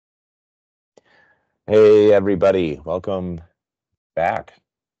Hey, everybody. Welcome back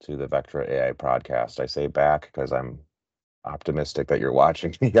to the Vectra AI podcast. I say back because I'm optimistic that you're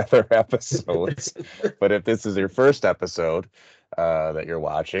watching the other episodes. But if this is your first episode that you're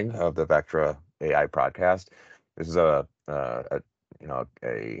watching of the Vectra AI podcast, this is a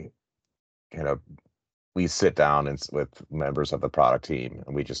kind of we sit down with members of the product team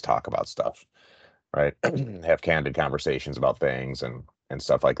and we just talk about stuff, right? Have candid conversations about things and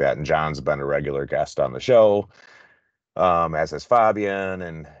stuff like that. And John's been a regular guest on the show, as is Fabian.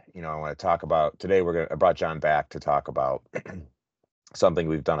 And, I want to talk about today. I brought John back to talk about something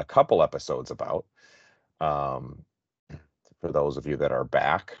we've done a couple episodes about. Um, for those of you that are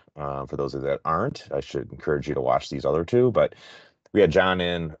back, for those of you that aren't, I should encourage you to watch these other two. But we had John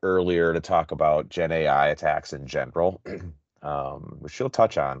in earlier to talk about Gen AI attacks in general, which she'll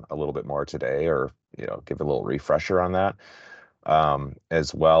touch on a little bit more today, or give a little refresher on that.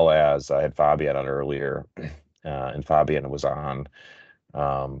 As well as I had Fabian on earlier, and Fabian was on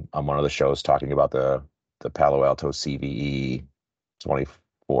one of the shows talking about the Palo Alto CVE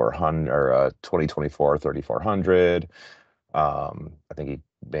 2400 or 2024 3400. I think he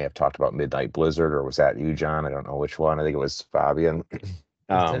may have talked about Midnight Blizzard, or was that you, John? I don't know which one. I think it was Fabian.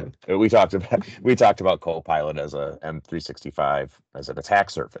 We talked about Copilot as a M365 as an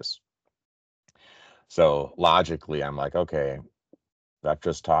attack surface. So logically, I'm like, okay,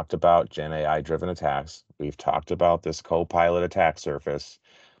 Vectra's talked about Gen AI driven attacks. We've talked about this Copilot attack surface.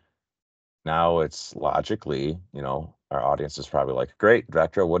 Now it's logically, our audience is probably like, great,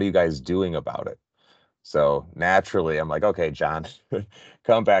 Vectra, what are you guys doing about it? So naturally, I'm like, okay, John,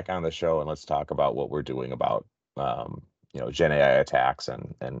 come back on the show and let's talk about what we're doing about, Gen AI attacks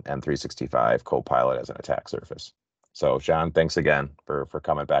and M365 Copilot as an attack surface. So, John, thanks again for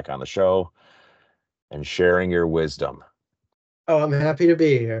coming back on the show and sharing your wisdom. Oh, I'm happy to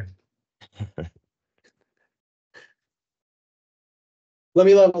be here. Let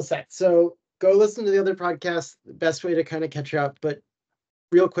me level set. So go listen to the other podcasts, the best way to kind of catch up. But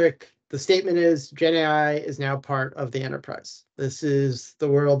real quick, the statement is Gen AI is now part of the enterprise. This is the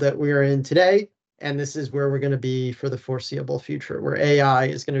world that we are in today, and this is where we're going to be for the foreseeable future, where AI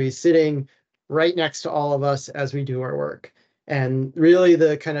is going to be sitting right next to all of us as we do our work. And really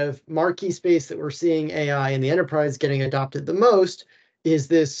the kind of marquee space that we're seeing AI in the enterprise getting adopted the most is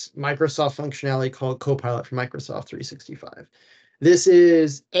this Microsoft functionality called Copilot for Microsoft 365. This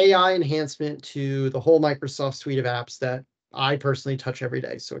is AI enhancement to the whole Microsoft suite of apps that I personally touch every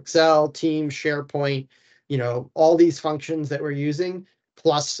day. So Excel, Teams, SharePoint, all these functions that we're using,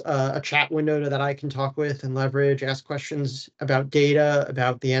 plus a chat window that I can talk with and leverage, ask questions about data,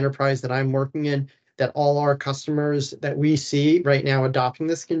 about the enterprise that I'm working in, that all our customers that we see right now adopting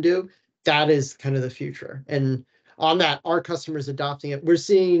this can do. That is kind of the future. And on that, our customers adopting it, we're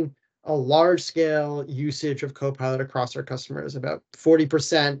seeing a large scale usage of Copilot across our customers. About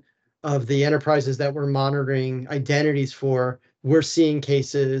 40% of the enterprises that we're monitoring identities for, we're seeing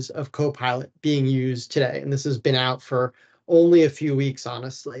cases of Copilot being used today. And this has been out for only a few weeks,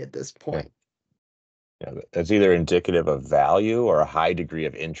 honestly, at this point. Yeah, that's either indicative of value or a high degree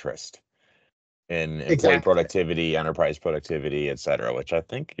of interest in employee productivity, enterprise productivity, et cetera, which I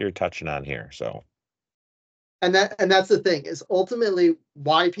think you're touching on here. So. And that's the thing, is ultimately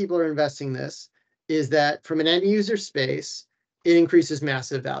why people are investing this is that from an end user space, it increases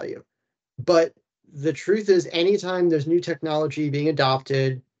massive value. But the truth is, anytime there's new technology being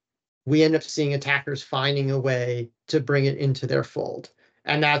adopted, we end up seeing attackers finding a way to bring it into their fold.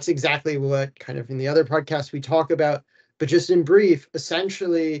 And that's exactly what kind of in the other podcasts we talk about. But just in brief,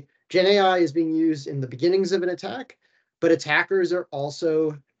 essentially, Gen AI is being used in the beginnings of an attack, but attackers are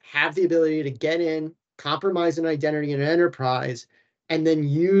also have the ability to get in, compromise an identity in an enterprise, and then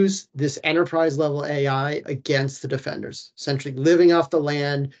use this enterprise level AI against the defenders, essentially living off the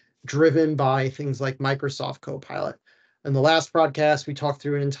land, driven by things like Microsoft Copilot. In the last broadcast, we talked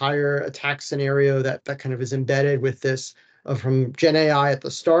through an entire attack scenario that kind of is embedded with this, from Gen AI at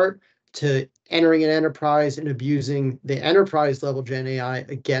the start to entering an enterprise and abusing the enterprise level Gen AI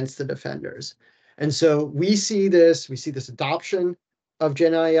against the defenders. And so we see this adoption of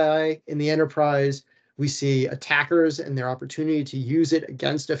Gen AI in the enterprise. We see attackers and their opportunity to use it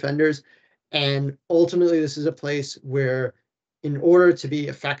against defenders. And ultimately, this is a place where, in order to be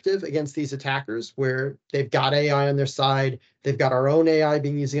effective against these attackers, where they've got AI on their side, they've got our own AI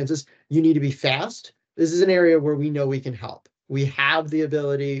being used against us, you need to be fast. This is an area where we know we can help. We have the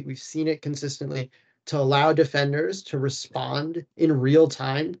ability, we've seen it consistently, to allow defenders to respond in real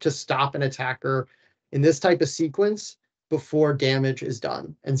time to stop an attacker in this type of sequence before damage is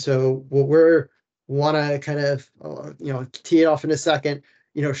done. And so what we're want to kind of tee it off in a second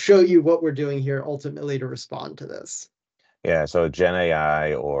show you what we're doing here ultimately to respond to this. Yeah, so Gen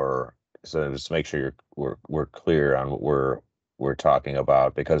AI, or so just make sure we're clear on what we're talking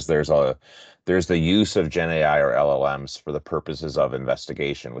about, because there's the use of Gen AI or LLMs for the purposes of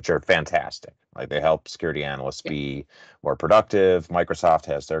investigation, which are fantastic. Like they help security analysts Yeah, be more productive. Microsoft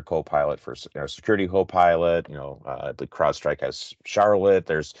has their Copilot for security Copilot. The CrowdStrike has Charlotte.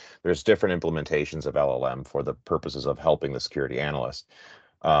 There's different implementations of LLM for the purposes of helping the security analyst.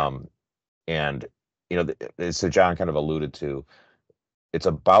 Um, and so John kind of alluded to, it's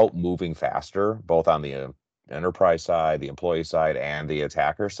about moving faster, both on the enterprise side, the employee side, and the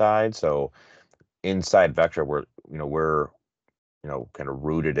attacker side. So inside Vectra, we're kind of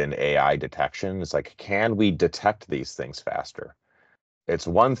rooted in AI detection. It's like, can we detect these things faster? It's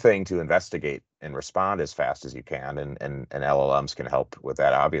one thing to investigate and respond as fast as you can, and LLMs can help with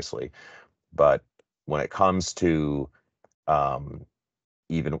that, obviously. But when it comes to um,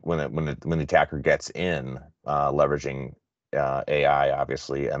 even when the attacker gets in, leveraging AI,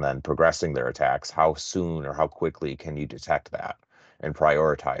 obviously, and then progressing their attacks, how soon or how quickly can you detect that and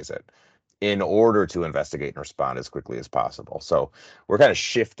prioritize it in order to investigate and respond as quickly as possible? So we're kind of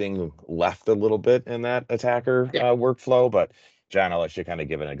shifting left a little bit in that attacker yeah, workflow, but John, I'll let you kind of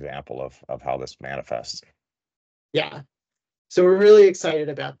give an example of how this manifests. yeah. So we're really excited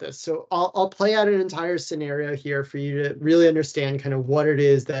about this. So I'll play out an entire scenario here for you to really understand kind of what it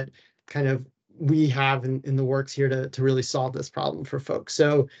is that kind of we have in the works here to really solve this problem for folks.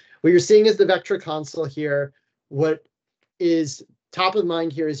 So what you're seeing is the Vectra console here. What is top of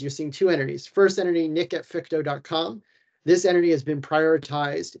mind here is you're seeing two entities. First entity, nick@ficto.com. This entity has been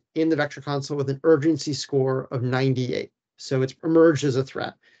prioritized in the Vectra console with an urgency score of 98. So it's emerged as a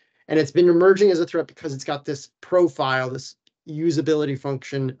threat. And it's been emerging as a threat because it's got this profile, this usability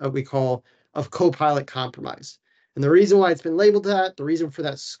function we call of Copilot compromise. And the reason why it's been labeled that, the reason for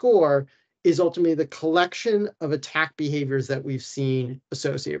that score, is ultimately the collection of attack behaviors that we've seen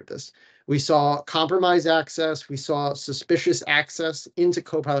associated with this. We saw compromised access. We saw suspicious access into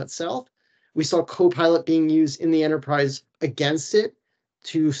Copilot itself. We saw Copilot being used in the enterprise against it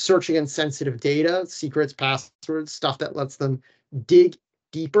to search against sensitive data, secrets, passwords, stuff that lets them dig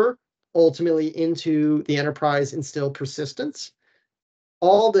deeper, ultimately into the enterprise, instill persistence.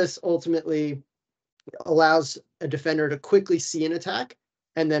 All this ultimately allows a defender to quickly see an attack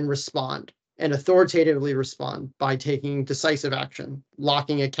and then respond, and authoritatively respond by taking decisive action,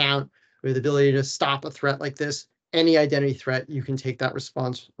 locking account, with the ability to stop a threat like this. Any identity threat, you can take that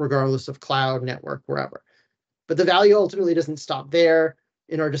response regardless of cloud, network, wherever. But the value ultimately doesn't stop there.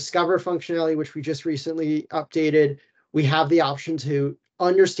 In our Discover functionality, which we just recently updated, we have the option to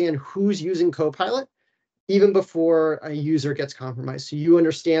understand who's using Copilot even before a user gets compromised. So you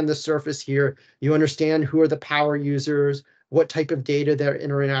understand the surface here, you understand who are the power users, what type of data they're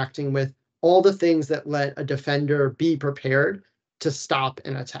interacting with, all the things that let a defender be prepared to stop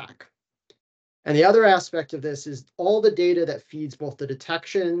an attack. And the other aspect of this is all the data that feeds both the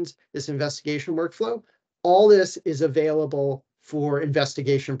detections, this investigation workflow, all this is available for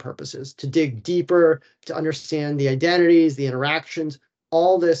investigation purposes, to dig deeper, to understand the identities, the interactions.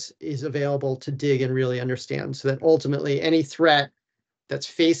 All this is available to dig and really understand, so that ultimately any threat that's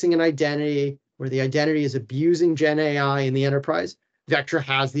facing an identity where the identity is abusing Gen AI in the enterprise, Vectra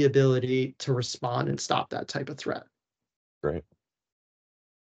has the ability to respond and stop that type of threat. Great.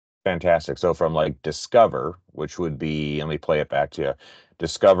 Fantastic. So from like Discover, which would be, let me play it back to you.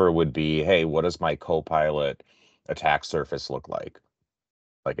 Discover would be, hey, what does my Copilot attack surface look like?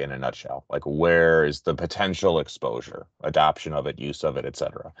 Like in a nutshell, like where is the potential exposure, adoption of it, use of it,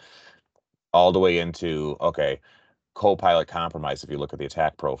 etc. All the way into, okay, Copilot compromise. If you look at the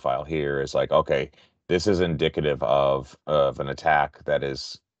attack profile here, is like, okay, this is indicative of an attack that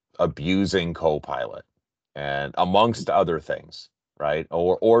is abusing Copilot and amongst other things, right?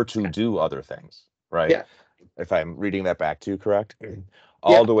 Or to do other things, right? Yeah, If I'm reading that back to you correct,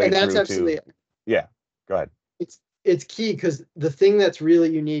 all yeah, the way and that's through to, absolutely yeah, go ahead. it's key, because the thing that's really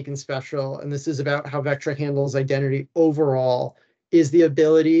unique and special, and this is about how Vectra handles identity overall, is the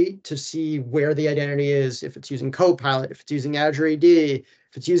ability to see where the identity is, if it's using Copilot, if it's using Azure AD, if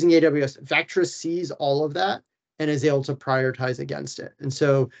it's using AWS. Vectra sees all of that and is able to prioritize against it. And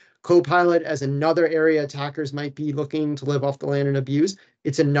so Copilot, as another area attackers might be looking to live off the land and abuse,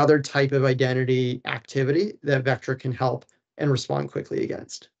 it's another type of identity activity that Vectra can help and respond quickly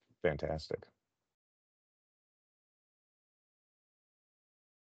against. Fantastic.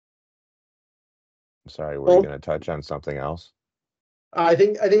 Sorry, were you Well, going to touch on something else? I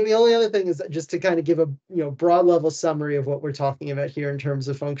think the only other thing is just to kind of give a broad level summary of what we're talking about here in terms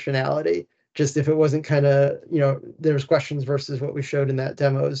of functionality. just if it wasn't kind of, there was questions versus what we showed in that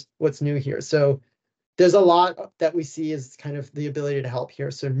demo is what's new here. So there's a lot that we see as kind of the ability to help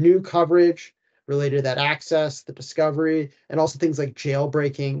here. So new coverage related to that access, the discovery, and also things like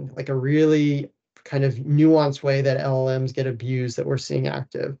jailbreaking, like a really kind of nuanced way that LLMs get abused that we're seeing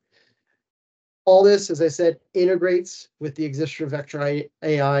active. All this, as I said, integrates with the existing Vectra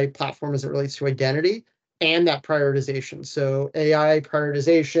AI platform as it relates to identity and that prioritization. So AI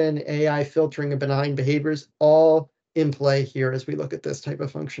prioritization, AI filtering of benign behaviors, all in play here as we look at this type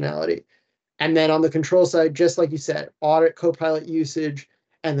of functionality. And then on the control side, just like you said, audit Copilot usage,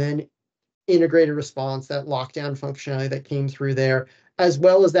 and then integrated response, that lockdown functionality that came through there, as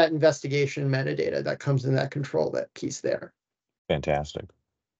well as that investigation metadata that comes in that control, that piece there. Fantastic.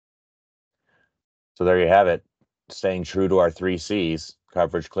 So there you have it. Staying true to our 3 Cs: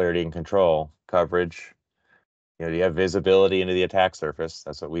 coverage, clarity, and control. Coverage, do you have visibility into the attack surface?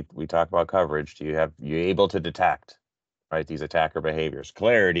 That's what we talk about coverage. You able to detect, right, these attacker behaviors?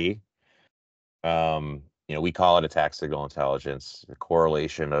 Clarity, we call it attack signal intelligence, the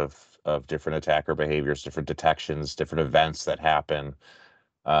correlation of different attacker behaviors, different detections, different events that happen,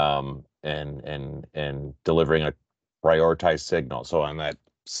 and delivering a prioritized signal. So on that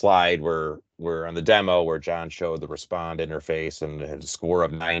slide, we're on the demo where John showed the respond interface and had a score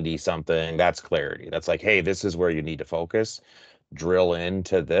of 90 something. That's clarity. That's like, hey, this is where you need to focus, drill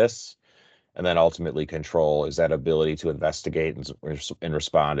into this. And then ultimately control is that ability to investigate and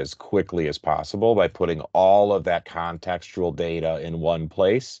respond as quickly as possible by putting all of that contextual data in one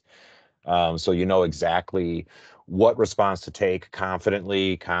place. So you know exactly what response to take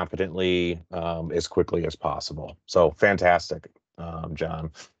confidently, competently, as quickly as possible. So fantastic,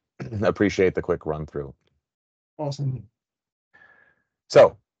 John. Appreciate the quick run through. Awesome.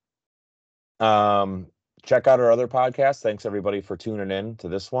 So check out our other podcasts. Thanks everybody for tuning in to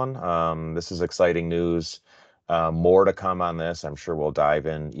this one. This is exciting news. More to come on this. I'm sure we'll dive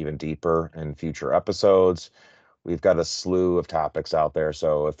in even deeper in future episodes. We've got a slew of topics out there.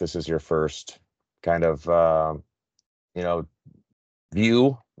 So if this is your first kind of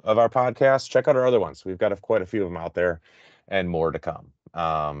view of our podcast, check out our other ones. We've got quite a few of them out there, and more to come.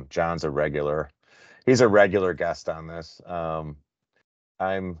 John's a regular. He's a regular guest on this.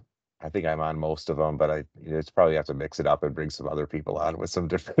 I think I'm on most of them, but it's probably have to mix it up and bring some other people on with some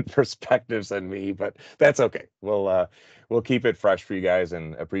different perspectives than me, but that's okay. We'll keep it fresh for you guys,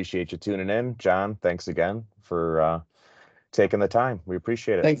 and appreciate you tuning in. John, thanks again for taking the time. We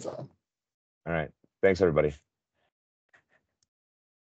appreciate it. Thanks. All right. Thanks, everybody.